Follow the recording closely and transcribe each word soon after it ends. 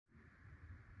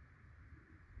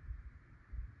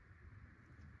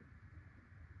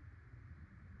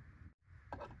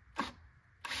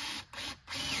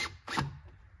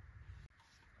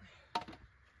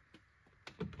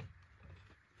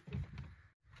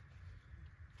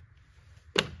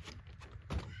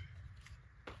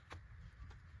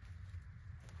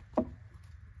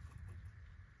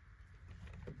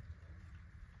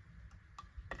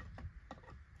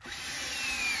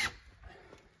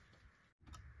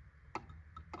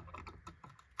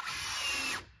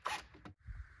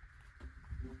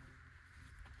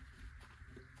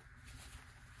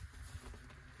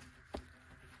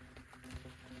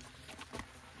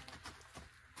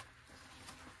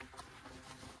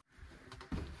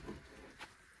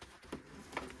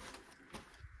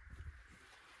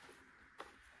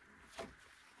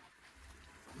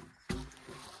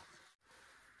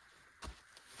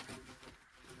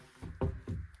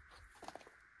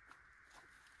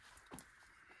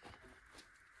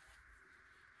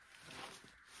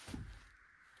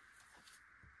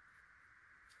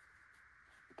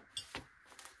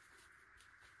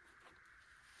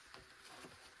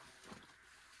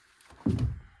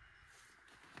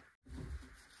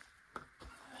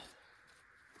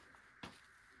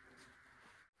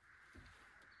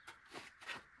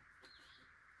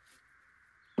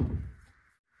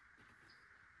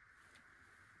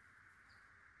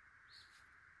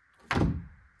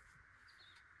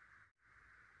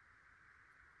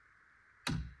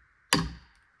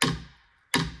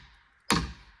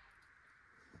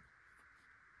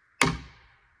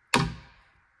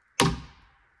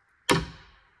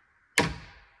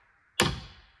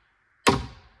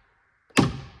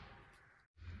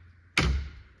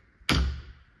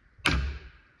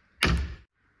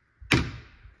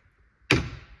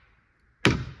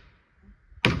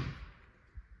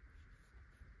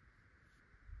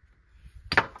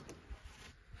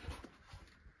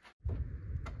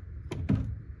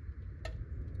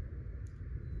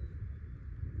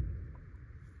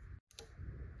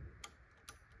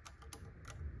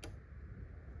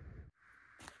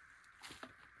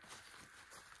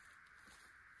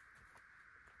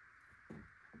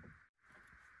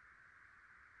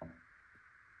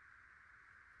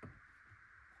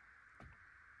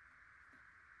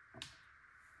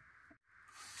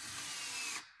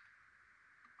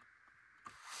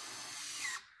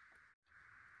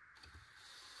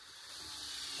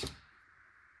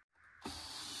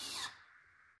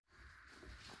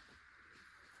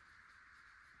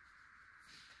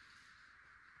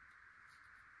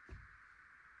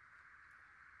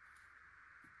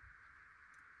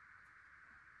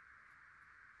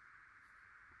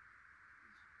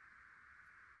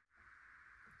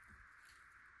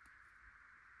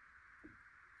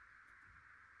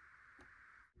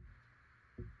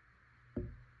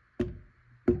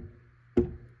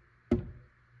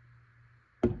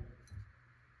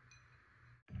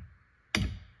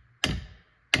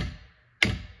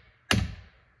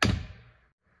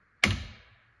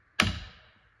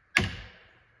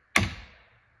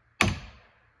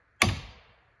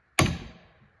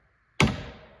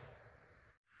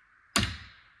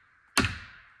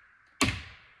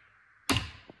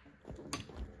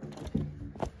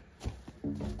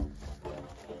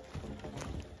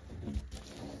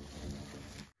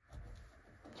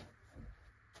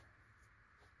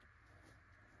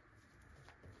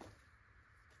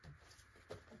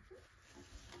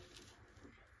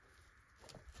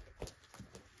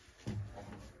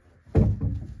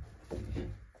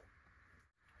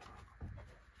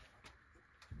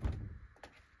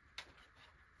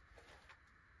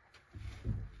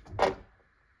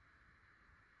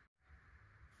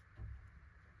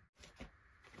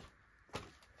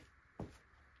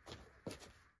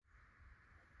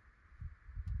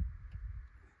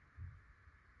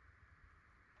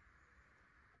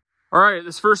All right,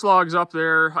 this first log's up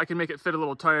there. I can make it fit a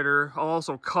little tighter. I'll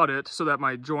also cut it so that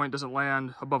my joint doesn't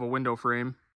land above a window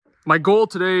frame. My goal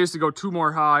today is to go 2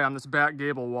 more high on this back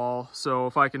gable wall. So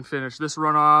if I can finish this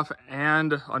runoff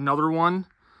and another one,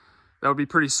 that would be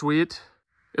pretty sweet.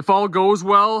 If all goes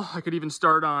well, I could even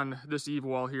start on this eave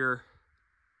wall here.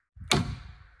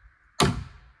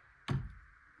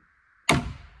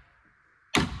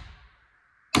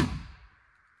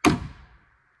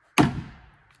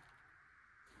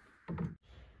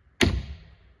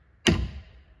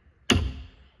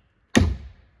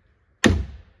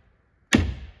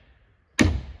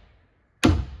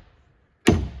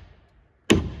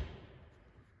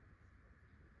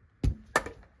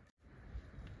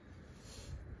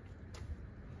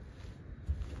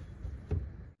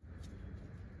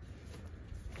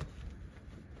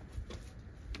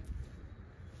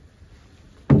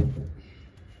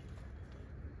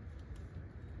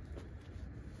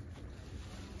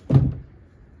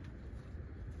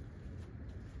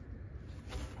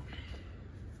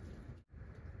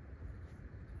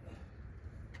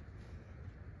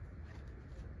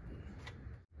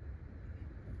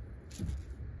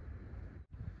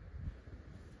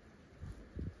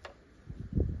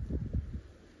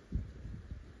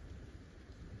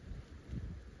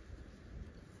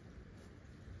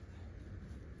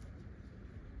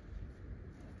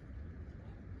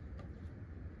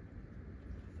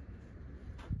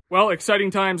 Well,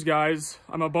 exciting times, guys.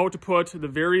 I'm about to put the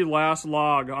very last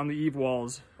log on the eave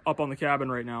walls up on the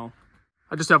cabin right now.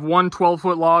 I just have one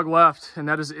 12-foot log left, and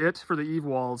that is it for the eave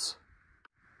walls.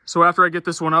 So after I get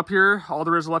this one up here, all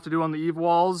there is left to do on the eave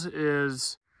walls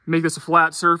is make this a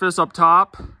flat surface up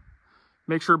top,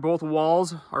 make sure both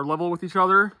walls are level with each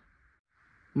other,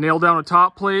 nail down a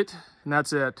top plate, and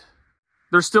that's it.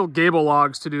 There's still gable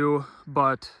logs to do,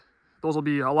 but those will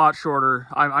be a lot shorter.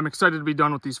 I'm excited to be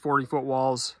done with these 40-foot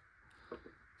walls.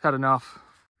 Had enough.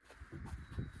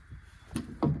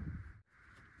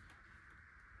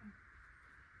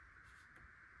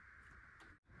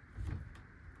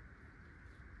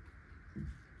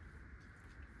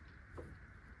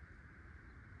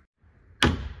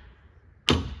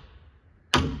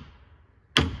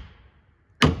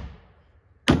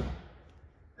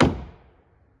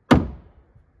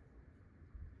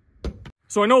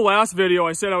 So I know last video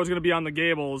I said I was going to be on the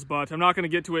gables, but I'm not going to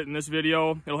get to it in this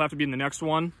video. It'll have to be in the next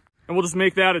one. And we'll just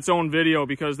make that its own video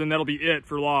because then that'll be it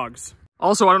for logs.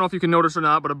 Also, I don't know if you can notice or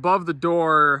not, but above the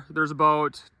door, there's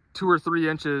about 2 or 3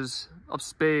 inches of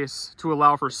space to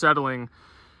allow for settling.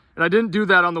 And I didn't do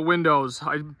that on the windows.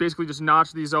 I basically just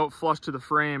notched these out flush to the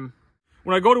frame.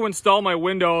 When I go to install my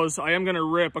windows, I am going to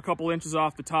rip a couple inches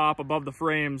off the top above the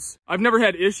frames. I've never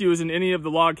had issues in any of the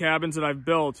log cabins that I've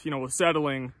built, with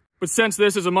settling. But since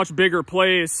this is a much bigger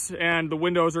place and the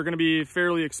windows are going to be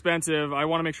fairly expensive, I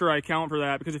want to make sure I account for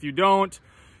that, because if you don't,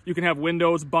 you can have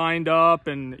windows bind up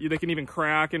and they can even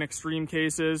crack in extreme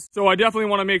cases. So I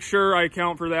definitely want to make sure I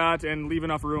account for that and leave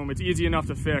enough room. It's easy enough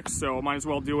to fix, so might as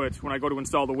well do it when I go to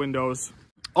install the windows.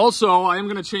 Also, I am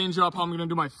going to change up how I'm going to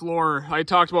do my floor. I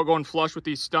talked about going flush with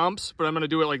these stumps, but I'm going to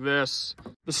do it like this.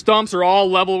 The stumps are all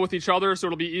level with each other, so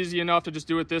it'll be easy enough to just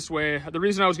do it this way. The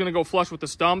reason I was going to go flush with the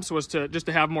stumps was just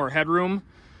to have more headroom,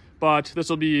 but this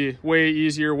will be way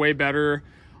easier, way better.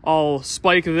 I'll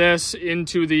spike this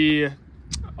into the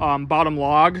bottom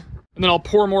log, and then I'll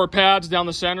pour more pads down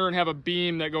the center and have a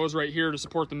beam that goes right here to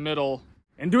support the middle.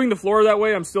 And doing the floor that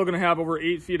way, I'm still going to have over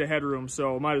 8 feet of headroom,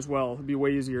 so might as well. It'll be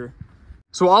way easier.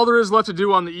 So all there is left to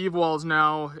do on the eave walls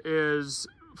now is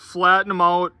flatten them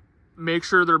out, make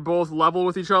sure they're both level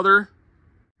with each other,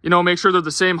 make sure they're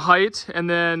the same height, and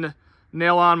then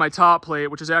nail on my top plate,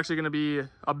 which is actually going to be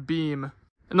a beam.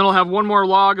 And then I'll have one more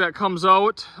log that comes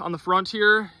out on the front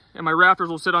here, and my rafters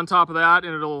will sit on top of that,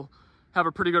 and it'll have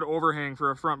a pretty good overhang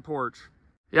for a front porch.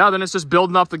 Yeah, then it's just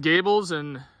building up the gables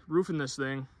and roofing this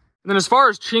thing. And then as far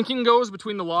as chinking goes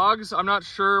between the logs, I'm not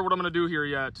sure what I'm going to do here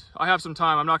yet. I have some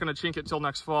time. I'm not going to chink it till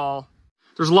next fall.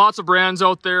 There's lots of brands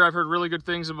out there. I've heard really good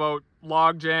things about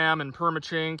log jam and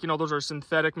permachink. Those are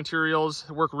synthetic materials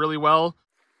that work really well,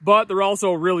 but they're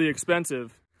also really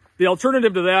expensive. The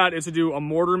alternative to that is to do a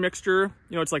mortar mixture.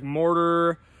 It's like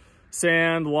mortar,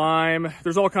 sand, lime.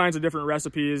 There's all kinds of different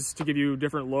recipes to give you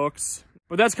different looks.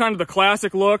 But that's kind of the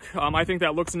classic look. I think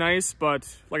that looks nice, but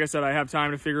like I said, I have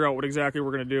time to figure out what exactly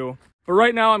we're going to do. But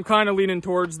right now, I'm kind of leaning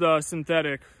towards the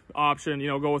synthetic option,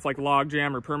 go with like log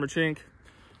jam or permachink.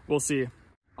 We'll see.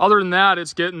 Other than that,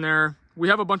 it's getting there. We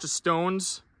have a bunch of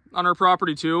stones on our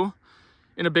property too,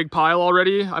 in a big pile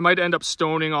already. I might end up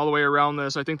stoning all the way around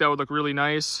this. I think that would look really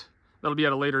nice. That'll be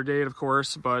at a later date, of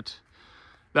course, but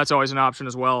that's always an option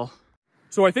as well.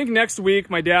 So I think next week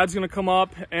my dad's gonna come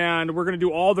up and we're gonna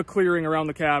do all the clearing around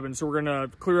the cabin. So we're gonna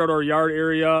clear out our yard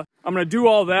area. I'm gonna do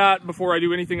all that before I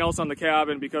do anything else on the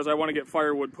cabin because I wanna get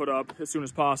firewood put up as soon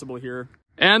as possible here.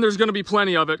 And there's gonna be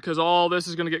plenty of it because all this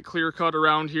is gonna get clear cut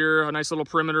around here, a nice little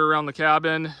perimeter around the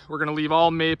cabin. We're gonna leave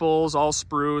all maples, all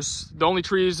spruce. The only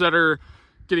trees that are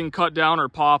getting cut down are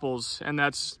popples, and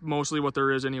that's mostly what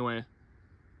there is anyway.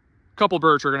 A couple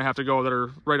birch are gonna have to go that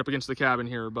are right up against the cabin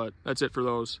here, but that's it for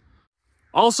those.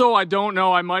 Also, I don't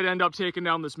know, I might end up taking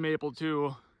down this maple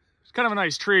too. It's kind of a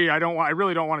nice tree. I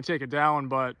really don't want to take it down,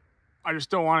 but I just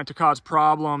don't want it to cause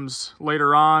problems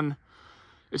later on.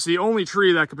 It's the only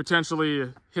tree that could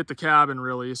potentially hit the cabin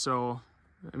really. So,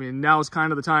 I mean, now is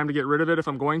kind of the time to get rid of it if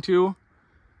I'm going to,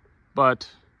 but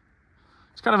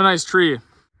it's kind of a nice tree.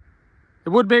 It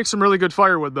would make some really good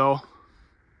firewood though.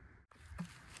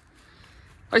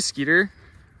 Hi, Skeeter.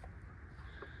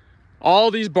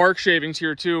 All these bark shavings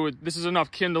here too, this is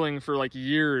enough kindling for like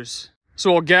years.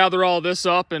 So I'll gather all this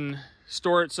up and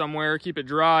store it somewhere, keep it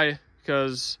dry,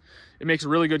 because it makes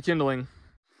really good kindling.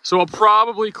 So I'll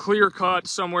probably clear cut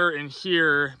somewhere in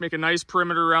here, make a nice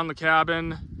perimeter around the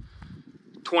cabin,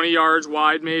 20 yards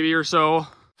wide maybe or so.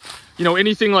 You know,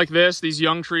 anything like this, these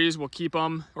young trees, we'll keep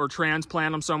them or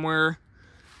transplant them somewhere.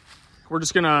 We're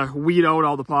just gonna weed out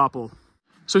all the popple.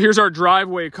 So here's our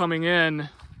driveway coming in.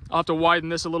 I'll have to widen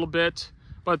this a little bit,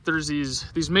 but there's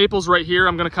these maples right here.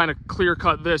 I'm gonna kind of clear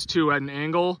cut this too at an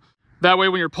angle. That way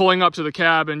when you're pulling up to the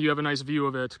cabin, you have a nice view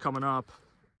of it coming up.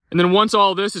 And then once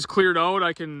all this is cleared out,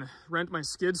 I can rent my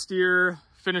skid steer,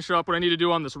 finish up what I need to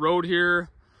do on this road here,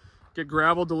 get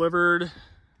gravel delivered,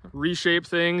 reshape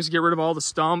things, get rid of all the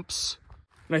stumps.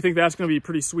 And I think that's gonna be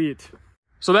pretty sweet.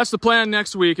 So that's the plan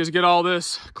next week, is get all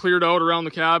this cleared out around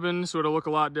the cabin so it'll look a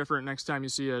lot different next time you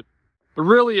see it. But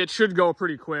really, it should go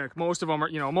pretty quick. Most of them are,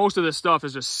 you know, most of this stuff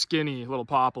is just skinny little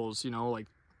popples, you know, like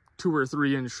 2 or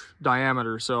 3 inch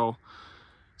diameter. So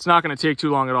it's not going to take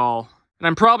too long at all. And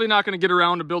I'm probably not going to get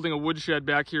around to building a woodshed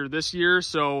back here this year.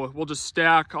 So we'll just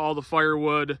stack all the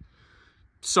firewood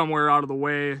somewhere out of the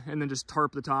way and then just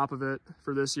tarp the top of it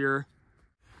for this year.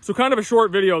 So kind of a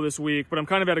short video this week, but I'm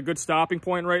kind of at a good stopping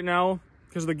point right now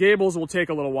because the gables will take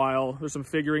a little while. There's some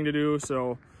figuring to do,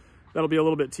 so that'll be a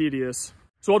little bit tedious.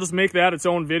 So I'll just make that its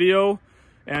own video,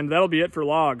 and that'll be it for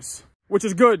logs, which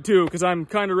is good too, because I'm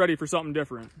kind of ready for something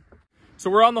different. So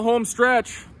we're on the home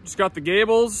stretch. Just got the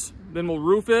gables, then we'll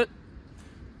roof it,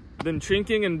 then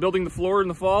chinking and building the floor in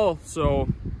the fall. So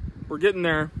we're getting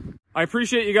there. I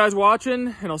appreciate you guys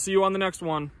watching, and I'll see you on the next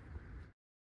one.